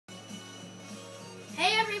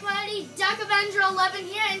everybody, DuckTales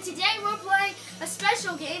here, and today we're playing a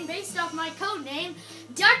special game based off my code name,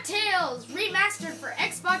 DuckTales Remastered for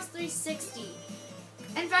Xbox 360.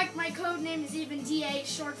 In fact, my code name is even DA,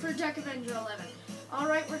 short for DuckTales.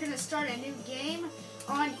 Alright, we're going to start a new game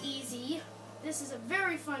on easy. This is a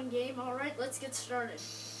very fun game. Alright, let's get started.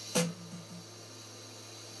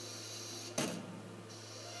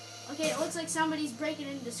 Okay, it looks like somebody's breaking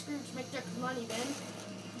into Scrooge McDuck's money bin.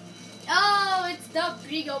 Oh, it's the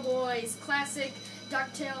Beagle Boys, classic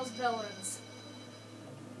DuckTales villains.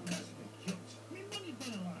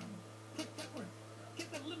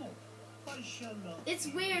 It's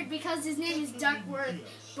weird because his name is Duckworth,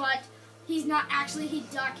 but he's not actually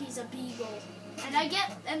Duck, he's a beagle.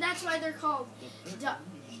 And that's why they're called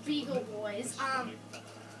Beagle Boys.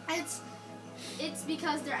 It's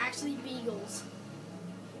because they're actually beagles.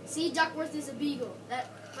 See, Duckworth is a beagle.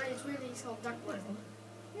 It's weird that he's called Duckworth.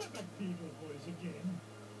 What the Beagle Boys again?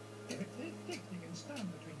 If they think they can stand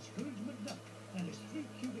between Scrooge McDuck and his 3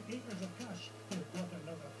 cubic acres of cash, they've got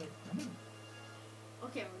another thing coming.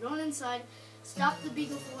 Okay, we're going inside. Stop the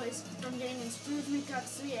Beagle Boys from getting in Scrooge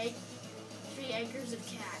McDuck's 3 acres of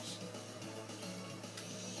cash.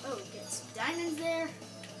 Oh, get some diamonds there.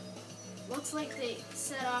 Looks like they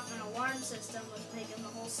set off an alarm system, was making the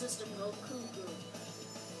whole system go cuckoo.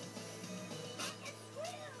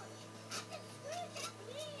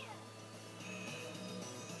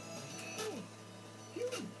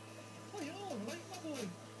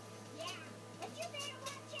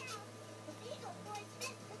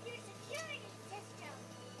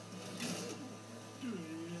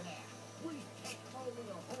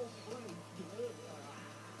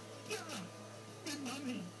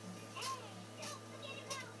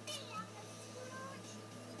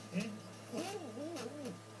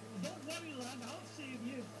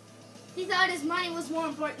 He thought his money was more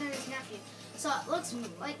important than his nephew. So it looks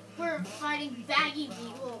like we're fighting Baggy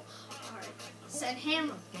Beagle. Alright. Said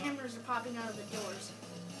hammers are popping out of the doors.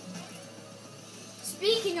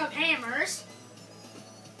 Speaking of hammers.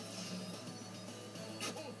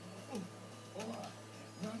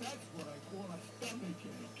 Now that's what I call a stomach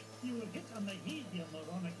ache. You were hit on the head, you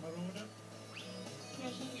moronic marauder.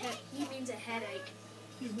 Yeah, he means a headache.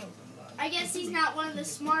 He's not I guess he's not one of the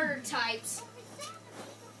smarter types.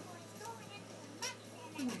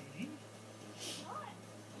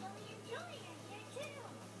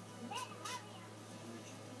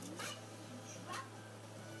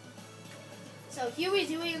 So Huey,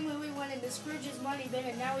 Dewey, and Louie went into Scrooge's money bin,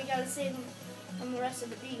 and now we gotta save him from the rest of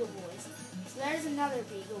the Beagle Boys. So there's another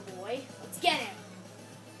Beagle Boy. Let's get him.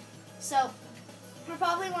 So, you're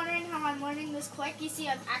probably wondering how I'm learning this quick. You see,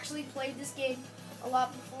 I've actually played this game a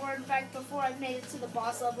lot before. In fact, before I've made it to the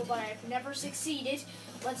boss level, but I've never succeeded.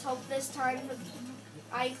 Let's hope this time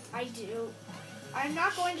I do. I'm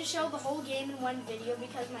not going to show the whole game in one video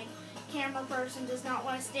because my camera person does not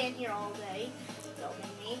want to stand here all day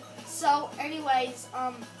filming me. So, anyways,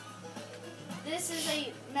 this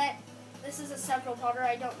is a several parter.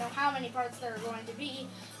 I don't know how many parts there are going to be,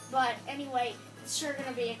 but anyway, it's sure going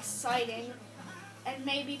to be exciting. And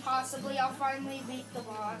maybe, possibly, I'll finally beat the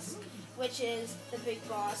boss, which is the big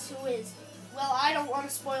boss, who is, well, I don't want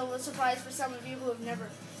to spoil the surprise for some of you who have never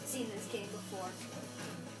seen this game before.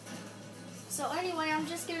 So anyway, I'm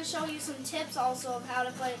just going to show you some tips also of how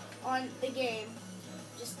to play on the game.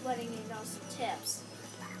 Just letting you know some tips,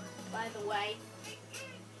 by the way.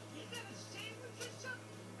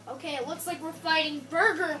 Okay, it looks like we're fighting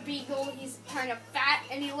Burger Beagle. He's kind of fat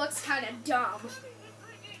and he looks kind of dumb.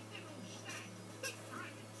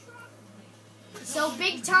 So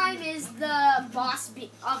Big Time is the boss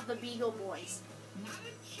of the Beagle Boys.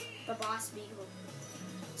 The boss Beagle.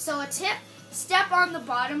 So a tip, step on the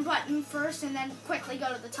bottom button first and then quickly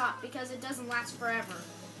go to the top because it doesn't last forever.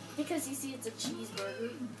 Because you see it's a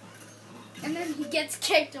cheeseburger. And then he gets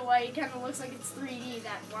kicked away. It kind of looks like it's 3D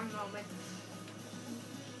that one moment.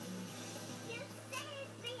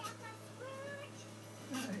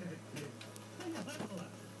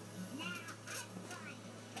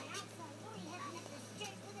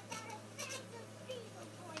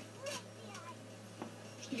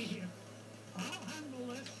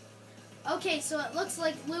 Okay, so it looks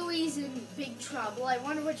like Louie's in big trouble. I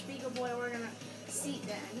wonder which Beagle Boy we're going to see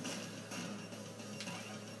then.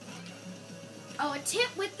 Oh, a tip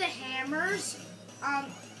with the hammers.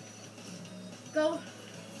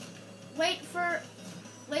 Wait for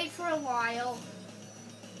a while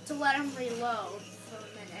to let them reload for a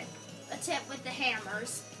minute. A tip with the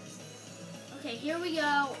hammers. Okay, here we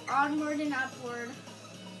go. Onward and upward.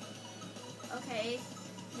 Okay,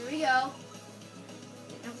 here we go.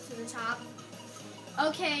 Getting up to the top.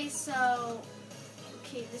 Okay, so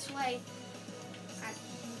Okay, this way.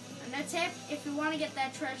 And a tip, if you want to get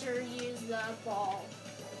that treasure, use the ball.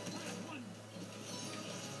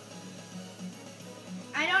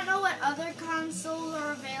 I don't know what other consoles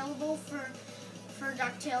are available for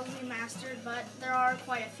DuckTales Remastered, but there are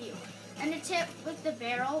quite a few. And a tip with the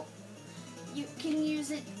barrel, you can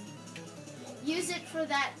use it for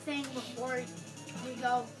that thing before you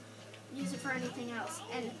go use it for anything else.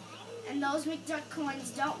 And those McDuck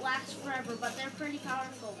coins don't last forever, but they're pretty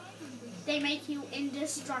powerful. They make you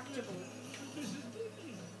indestructible.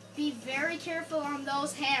 Be very careful on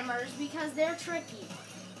those hammers because they're tricky.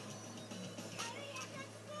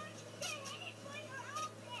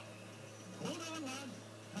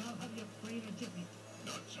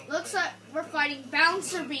 Looks like we're fighting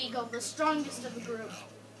Bouncer Beagle, the strongest of the group.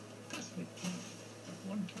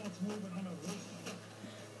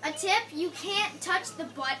 A tip, you can't touch the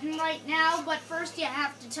button right now, but first you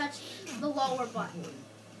have to touch the lower button.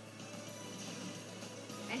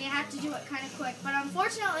 And you have to do it kind of quick, but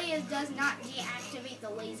unfortunately it does not deactivate the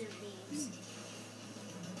laser beams.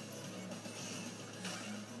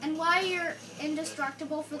 And while you're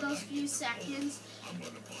indestructible for those few seconds,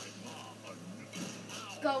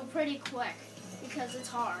 go pretty quick, because it's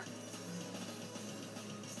hard.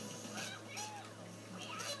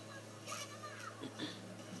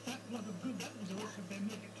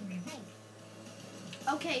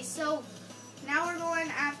 Okay, so now we're going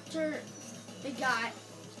after the guy.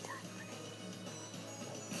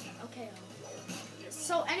 Okay.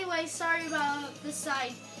 So anyway, sorry about the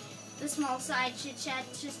small side chit chat.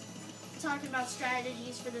 Just talking about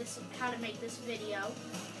strategies for this, how to make this video.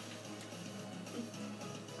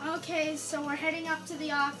 Okay, so we're heading up to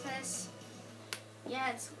the office. Yeah,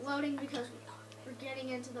 it's loading because we're getting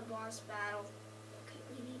into the boss battle.